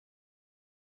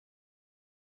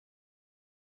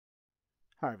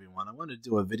Hi everyone, I want to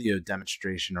do a video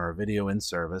demonstration or a video in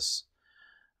service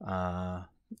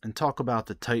and talk about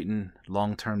the Titan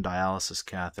long-term dialysis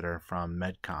catheter from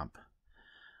Medcomp.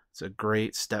 It's a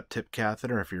great step tip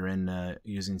catheter if you're in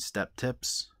using step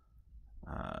tips.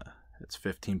 It's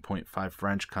 15.5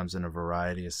 French, comes in a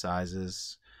variety of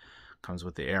sizes, comes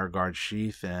with the air guard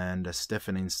sheath and a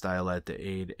stiffening stylet to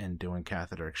aid in doing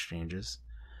catheter exchanges.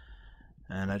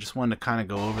 And I just wanted to kind of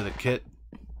go over the kit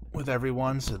with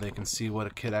everyone so they can see what a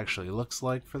kit actually looks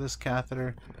like for this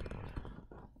catheter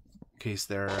in case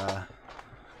they're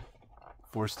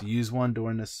forced to use one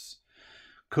during this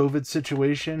COVID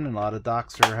situation. And a lot of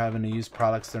docs are having to use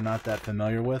products they're not that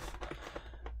familiar with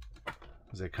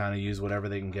because they kind of use whatever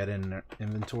they can get in their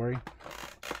inventory.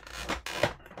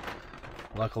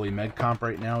 Luckily, Medcomp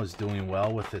right now is doing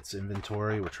well with its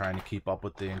inventory. We're trying to keep up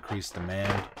with the increased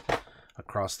demand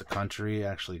across the country,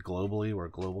 actually globally. We're a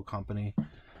global company.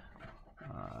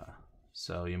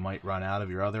 So you might run out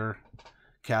of your other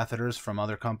catheters from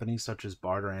other companies such as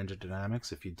Bard or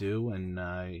Angiodynamics. If you do and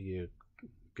you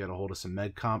get a hold of some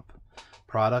Medcomp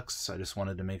products, I just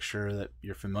wanted to make sure that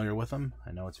you're familiar with them.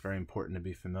 I know it's very important to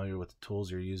be familiar with the tools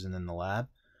you're using in the lab.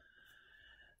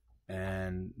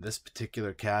 And this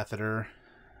particular catheter,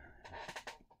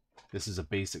 this is a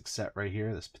basic set right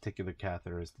here. This particular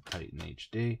catheter is the Titan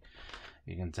HD.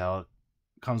 You can tell it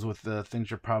comes with the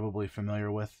things you're probably familiar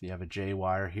with. You have a J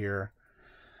wire here,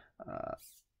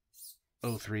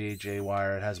 038 J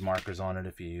wire. It has markers on it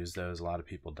if you use those. A lot of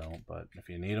people don't, but if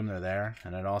you need them, they're there.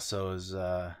 And it also is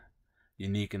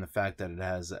unique in the fact that it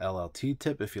has a LLT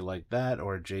tip if you like that,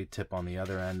 or a J tip on the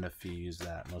other end if you use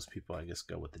that. Most people, I guess,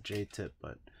 go with the J tip,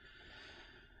 but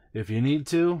if you need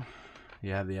to,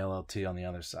 you have the LLT on the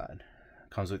other side.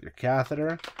 Comes with your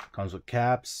catheter, comes with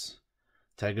caps,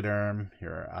 Tegaderm,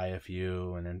 your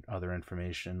IFU, and then other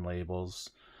information,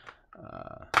 labels,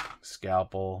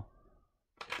 scalpel,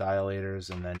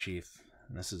 dilators, and then sheath.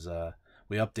 And this is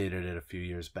we updated it a few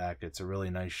years back. It's a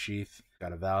really nice sheath.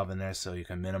 Got a valve in there so you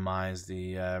can minimize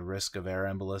the risk of air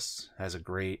embolus. Has a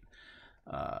great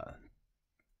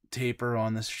taper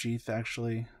on this sheath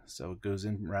actually, so it goes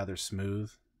in rather smooth.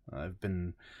 I've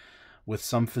been with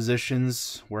some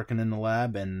physicians working in the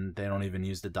lab and they don't even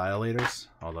use the dilators,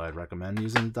 although I'd recommend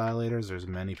using the dilators. There's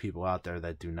many people out there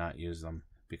that do not use them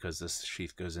because this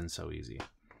sheath goes in so easy,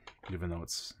 even though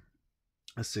it's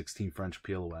a 16 French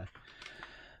peel away.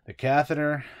 The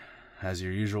catheter has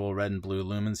your usual red and blue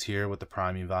lumens here with the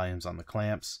priming volumes on the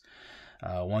clamps.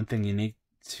 One thing unique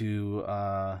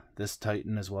to this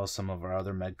Titan, as well as some of our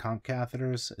other Medcomp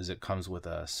catheters, is it comes with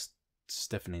a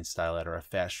stiffening stylet or a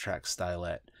fast track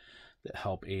stylet that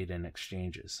help aid in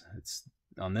exchanges. It's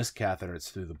on this catheter, it's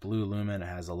through the blue lumen. It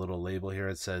has a little label here.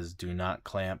 It says do not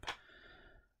clamp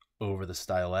over the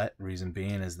stylet. Reason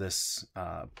being is this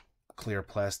clear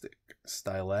plastic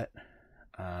stylet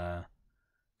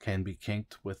can be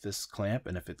kinked with this clamp,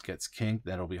 and if it gets kinked,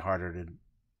 that'll be harder to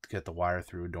get the wire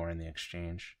through during the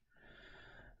exchange.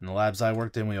 In the labs I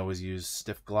worked in, we always use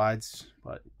stiff glides,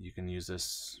 but you can use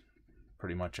this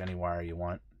pretty much any wire you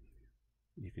want.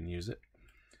 You can use it.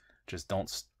 Just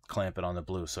don't clamp it on the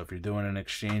blue. So if you're doing an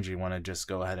exchange, you want to just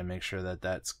go ahead and make sure that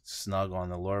that's snug on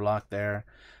the lure lock there.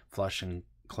 Flush and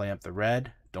clamp the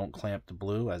red. Don't clamp the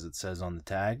blue, as it says on the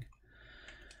tag.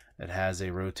 It has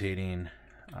a rotating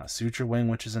suture wing,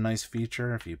 which is a nice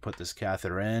feature. If you put this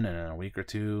catheter in and in a week or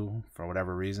two, for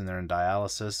whatever reason, they're in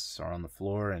dialysis or on the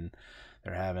floor and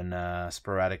they're having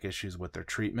sporadic issues with their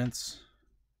treatments,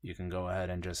 you can go ahead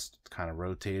and just kind of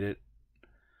rotate it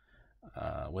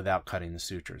without cutting the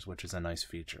sutures, which is a nice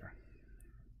feature.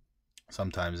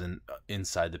 Sometimes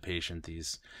inside the patient,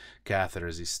 these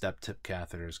catheters, these step tip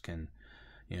catheters, can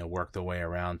work their way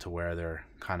around to where they're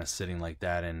kind of sitting like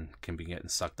that and can be getting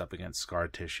sucked up against scar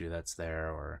tissue that's there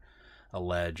or a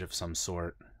ledge of some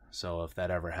sort. So if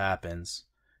that ever happens,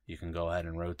 you can go ahead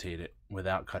and rotate it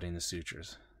without cutting the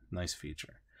sutures. Nice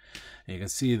feature. And you can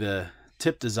see the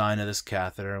tip design of this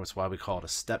catheter. That's why we call it a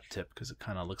step tip, because it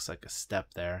kind of looks like a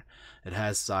step there. It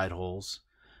has side holes.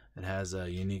 It has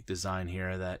a unique design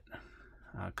here that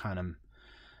kind of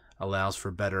allows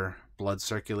for better blood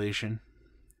circulation.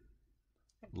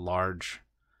 Large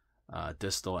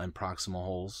distal and proximal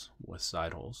holes with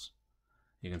side holes.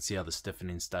 You can see how the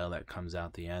stiffening stylet comes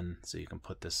out the end, so you can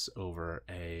put this over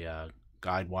a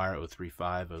guide wire,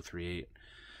 035, 038,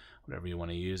 whatever you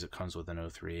want to use. It comes with an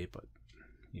 038, but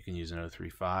you can use an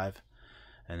 035,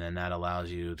 and then that allows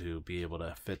you to be able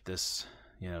to fit this,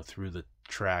 through the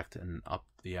tract and up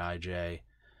the IJ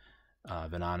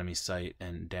venotomy site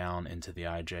and down into the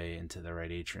IJ into the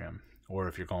right atrium. Or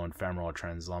if you're going femoral or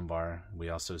translumbar, we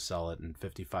also sell it in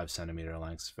 55 centimeter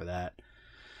lengths for that.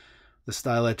 The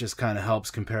stylet just kind of helps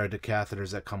compared to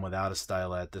catheters that come without a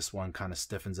stylet. This one kind of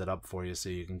stiffens it up for you so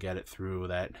you can get it through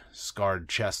that scarred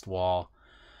chest wall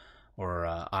or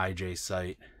IJ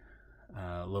site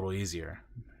a little easier.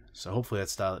 So hopefully that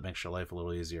stylet makes your life a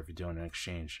little easier if you're doing an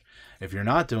exchange. If you're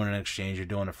not doing an exchange, you're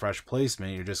doing a fresh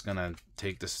placement, you're just going to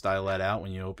take the stylet out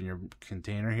when you open your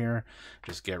container here.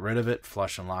 Just get rid of it,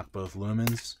 flush and lock both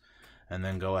lumens, and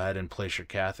then go ahead and place your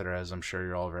catheter, as I'm sure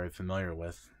you're all very familiar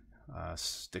with.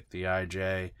 Stick the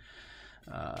IJ,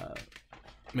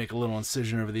 make a little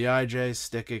incision over the IJ,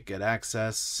 stick it, get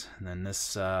access, and then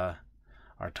this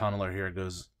our tunneler here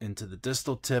goes into the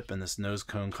distal tip, and this nose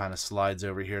cone kind of slides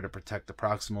over here to protect the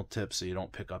proximal tip so you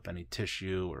don't pick up any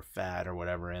tissue or fat or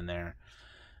whatever in there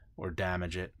or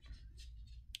damage it.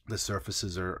 The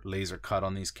surfaces are laser cut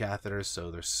on these catheters,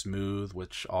 so they're smooth,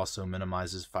 which also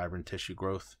minimizes fibrin tissue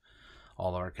growth.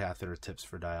 All our catheter tips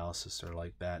for dialysis are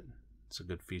like that. It's a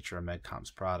good feature of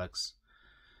Medcomp's products.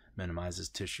 Minimizes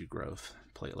tissue growth,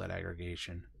 platelet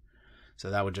aggregation. So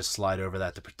that would just slide over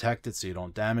that to protect it so you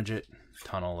don't damage it.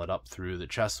 Tunnel it up through the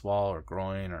chest wall or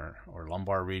groin or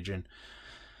lumbar region.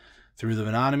 Through the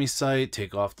venotomy site,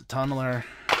 take off the tunneler,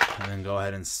 and then go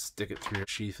ahead and stick it through your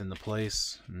sheath into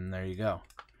place. And there you go.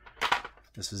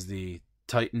 This is the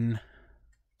Titan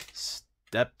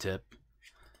Step Tip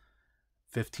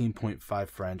 15.5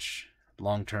 French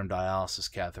long-term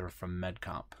dialysis catheter from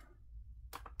Medcomp.